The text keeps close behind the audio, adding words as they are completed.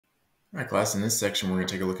All right, class, in this section, we're going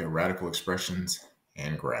to take a look at radical expressions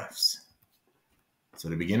and graphs. So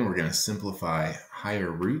to begin, we're going to simplify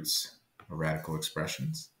higher roots of radical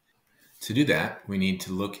expressions. To do that, we need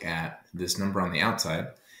to look at this number on the outside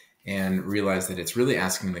and realize that it's really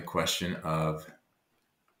asking the question of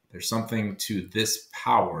there's something to this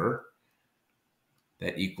power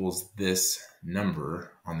that equals this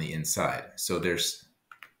number on the inside. So there's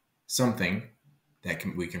something that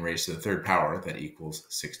we can raise to the third power that equals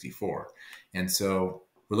 64. And so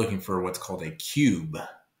we're looking for what's called a cube.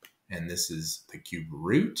 And this is the cube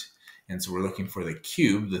root. And so we're looking for the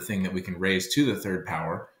cube, the thing that we can raise to the third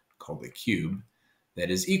power, called the cube,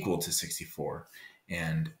 that is equal to 64.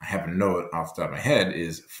 And I happen to know it off the top of my head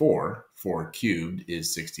is 4. 4 cubed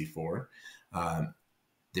is 64.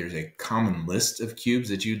 There's a common list of cubes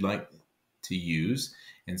that you'd like to use.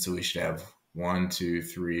 And so we should have 1, 2,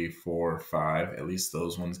 3, 4, 5, at least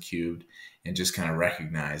those ones cubed, and just kind of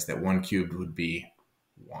recognize that 1 cubed would be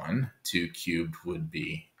 1, 2 cubed would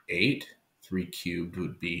be 8, 3 cubed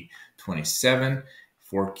would be 27,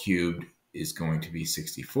 4 cubed is going to be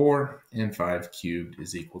 64, and 5 cubed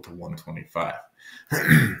is equal to 125.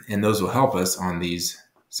 And those will help us on these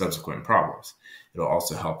subsequent problems. It'll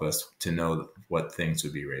also help us to know what things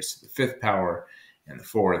would be raised to the fifth power and the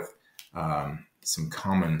fourth, some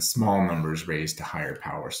common small numbers raised to higher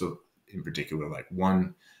power. So in particular, like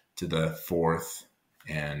 1 to the fourth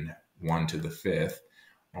and 1 to the fifth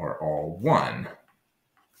are all 1.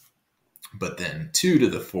 But then 2 to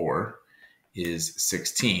the 4 is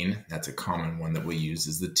 16. That's a common one that we use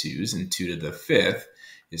as the 2s. And 2 to the fifth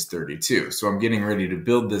is 32. So I'm getting ready to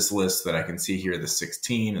build this list that I can see here, the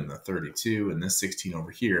 16 and the 32 and this 16 over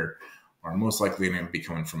here are most likely going to be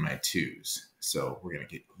coming from my 2s. So we're going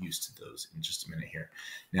to get used to those in just a minute here.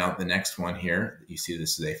 Now, the next one here, you see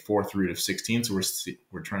this is a fourth root of 16. So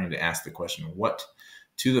we're trying to ask the question, what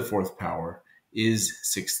to the fourth power is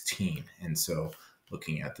 16? And so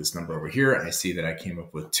looking at this number over here, I see that I came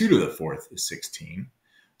up with 2 to the fourth is 16.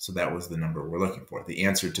 So that was the number we're looking for. The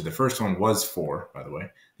answer to the first one was 4, by the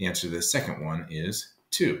way. The answer to the second one is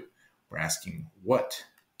 2. We're asking what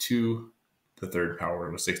to the third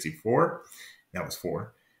power was 64. That was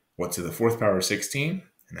 4. What to the fourth power is 16,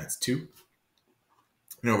 and that's 2.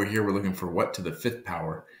 And over here, we're looking for what to the fifth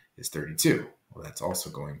power is 32. Well, that's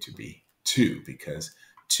also going to be 2 because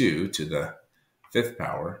 2 to the fifth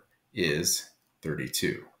power is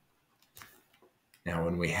 32. Now,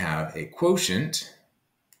 when we have a quotient,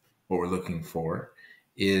 what we're looking for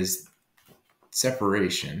is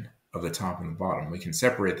separation of the top and the bottom. We can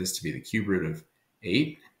separate this to be the cube root of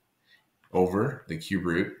 8 over the cube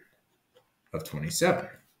root of 27.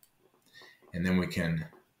 And then we can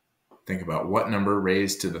think about what number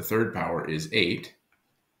raised to the third power is 8.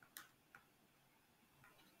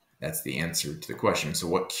 That's the answer to the question. So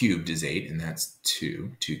what cubed is 8? And that's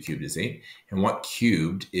 2. 2 cubed is 8. And what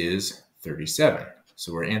cubed is 37?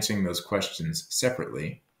 So we're answering those questions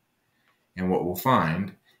separately. And what we'll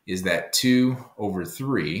find is that 2 over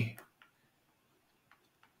 3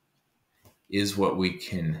 is what we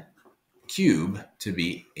can cube to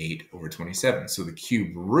be 8 over 27. So the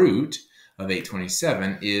cube root of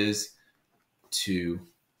 827 is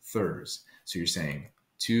 2/3. So you're saying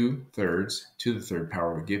 2/3 to the third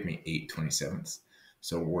power would give me 8/27.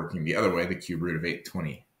 So we're working the other way. The cube root of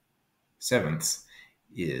 8/27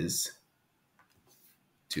 is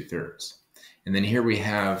 2/3. And then here we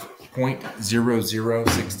have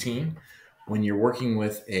 0.0016. When you're working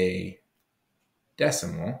with a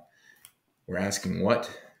decimal, we're asking what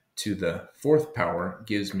to the fourth power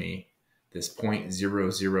gives me this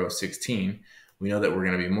 0.0016. We know that we're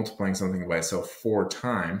going to be multiplying something by itself 4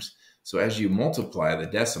 times. So as you multiply the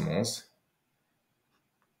decimals,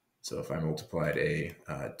 so if I multiplied a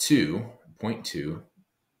 0.2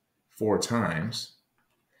 4 times,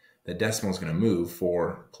 the decimal is going to move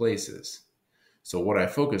 4 places. So what I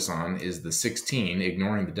focus on is the 16,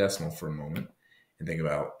 ignoring the decimal for a moment, and think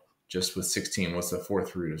about just with 16, what's the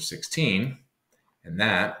fourth root of 16? And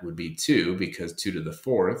that would be 2, because 2 to the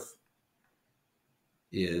fourth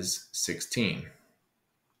is 16.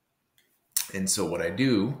 And so what I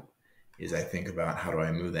do is I think about how do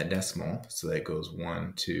I move that decimal so that it goes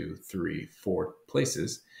 1, 2, 3, 4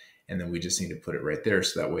 places. And then we just need to put it right there.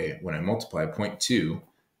 So that way, when I multiply 0.2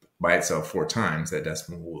 by itself 4 times, that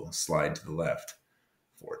decimal will slide to the left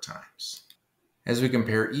 4 times. As we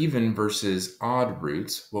compare even versus odd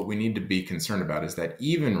roots, what we need to be concerned about is that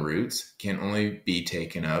even roots can only be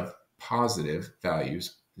taken of positive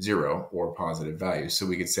values, 0 or positive values. So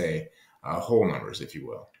we could say whole numbers, if you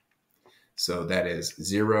will. So that is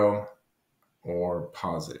 0 or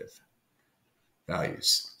positive.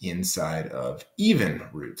 values inside of even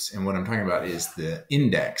roots. And what I'm talking about is the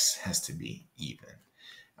index has to be even.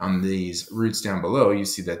 On these roots down below, you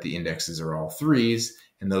see that the indexes are all 3s,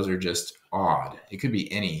 and those are just odd. It could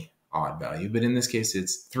be any odd value, but in this case,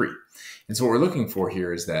 it's 3. And so what we're looking for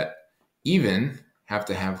here is that even have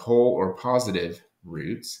to have whole or positive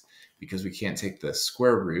roots, because we can't take the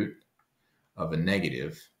square root of a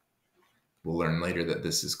negative. We'll learn later that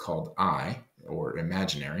this is called I, or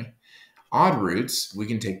imaginary. Odd roots, we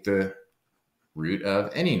can take the root of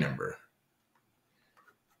any number.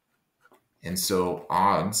 And so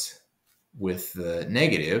odds with the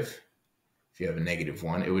negative, if you have a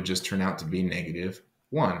 -1, it would just turn out to be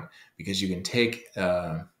 -1, because you can take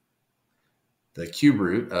the cube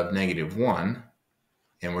root of -1,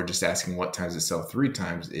 and we're just asking what times itself 3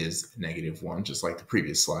 times is -1, just like the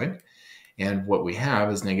previous slide. And what we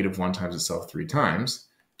have is -1 times itself 3 times.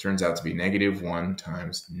 Turns out to be -1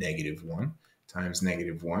 times -1 times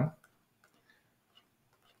 -1.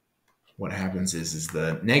 What happens is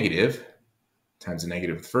the negative times a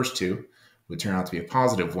negative with the first two would turn out to be a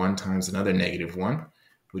 +1 times another -1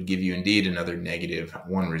 would give you indeed another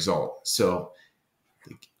 -1 result. So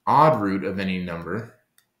the odd root of any number,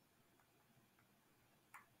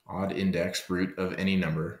 odd index root of any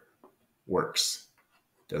number works.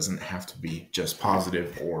 Doesn't have to be just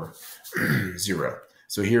positive or 0.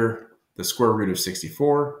 So here, the square root of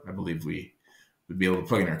 64, I believe we would be able to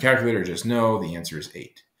plug in our calculator, just know the answer is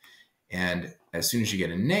 8. And as soon as you get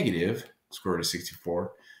a negative square root of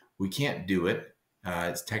 64, we can't do it.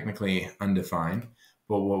 It's technically undefined,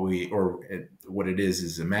 but what it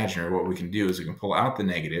is imaginary. What we can do is we can pull out the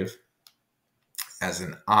negative as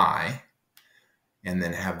an I, and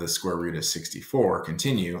then have the square root of 64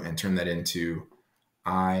 continue and turn that into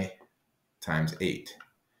I times 8,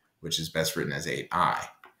 which is best written as 8I.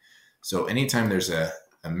 So anytime there's a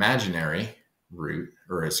imaginary root,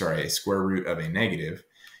 or a square root of a negative,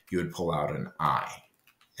 you would pull out an I.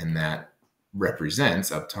 And that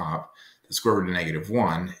represents up top, the square root of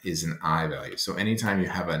 -1 is an I value. So anytime you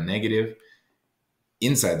have a negative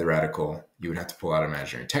inside the radical, you would have to pull out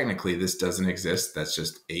imaginary. Technically, this doesn't exist. That's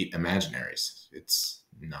just 8 imaginaries. It's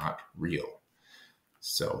not real.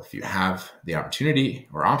 So if you have the opportunity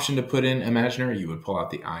or option to put in imaginary, you would pull out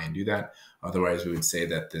the I and do that. Otherwise, we would say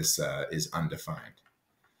that this is undefined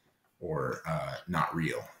or not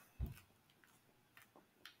real.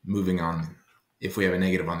 Moving on, if we have a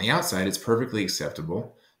negative on the outside, it's perfectly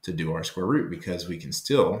acceptable to do our square root, because we can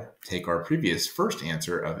still take our previous first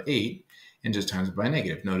answer of 8 and just times it by a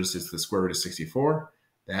negative. Notice it's the square root of 64.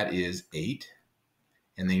 That is 8.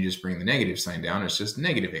 And then you just bring the negative sign down. It's just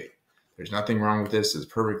 -8. There's nothing wrong with this. It's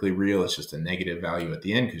perfectly real. It's just a negative value at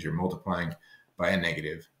the end because you're multiplying by a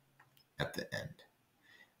negative at the end.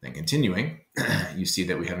 Then continuing, you see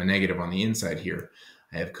that we have a negative on the inside here.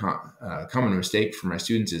 I have a common mistake for my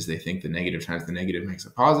students is they think the negative times the negative makes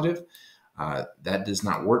a positive. That does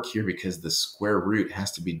not work here because the square root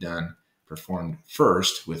has to be performed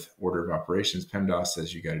first with order of operations. PEMDAS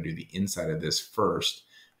says you got to do the inside of this first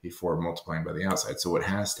before multiplying by the outside. So what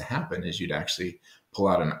has to happen is you'd actually pull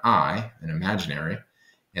out an I, an imaginary,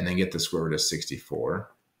 and then get the square root of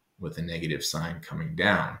 64 with a negative sign coming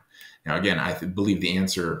down. Now, again, I believe the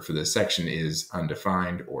answer for this section is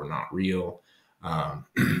undefined or not real.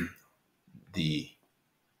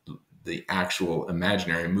 The actual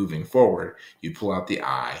imaginary moving forward, you pull out the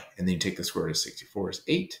I, and then you take the square root of 64 is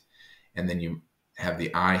 8, and then you have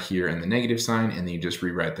the I here and the negative sign, and then you just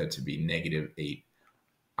rewrite that to be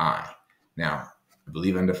 -8I. Now, I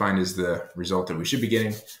believe undefined is the result that we should be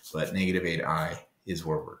getting, but -8I is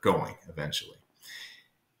where we're going eventually.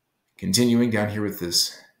 Continuing down here with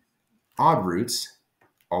this odd roots,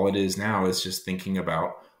 all it is now is just thinking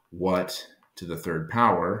about what to the third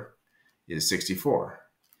power is 64.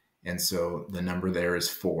 And so the number there is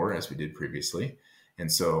 4, as we did previously.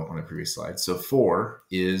 And so on the previous slide, so 4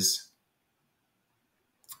 is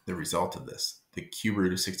the result of this. The cube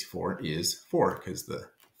root of 64 is 4 because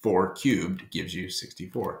the 4 cubed gives you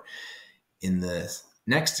 64. In the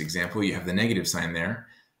next example, you have the negative sign there.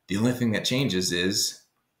 The only thing that changes is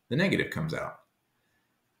the negative comes out.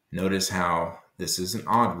 Notice how this is an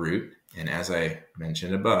odd root. And as I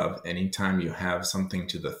mentioned above, anytime you have something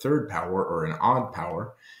to the third power or an odd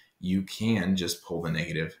power, you can just pull the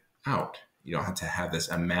negative out. You don't have to have this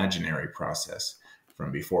imaginary process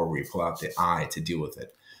from before where you pull out the I to deal with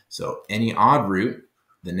it. So any odd root,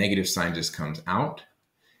 the negative sign just comes out.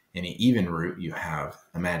 Any even root, you have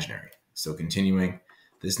imaginary. So continuing,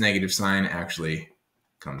 this negative sign actually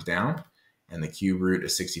comes down, and the cube root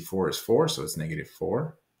of 64 is 4, so it's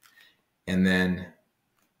 -4. And then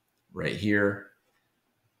right here,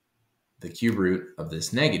 the cube root of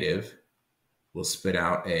this negative will spit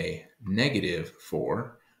out a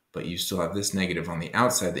 -4, but you still have this negative on the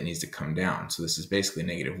outside that needs to come down. So this is basically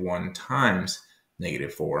 -1 times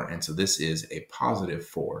 -4, and so this is a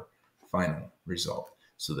 +4 final result.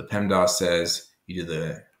 So the PEMDAS says you do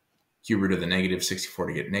the cube root of the -64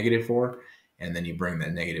 to get -4, and then you bring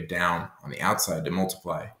that negative down on the outside to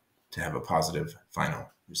multiply to have a positive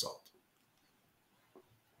final result.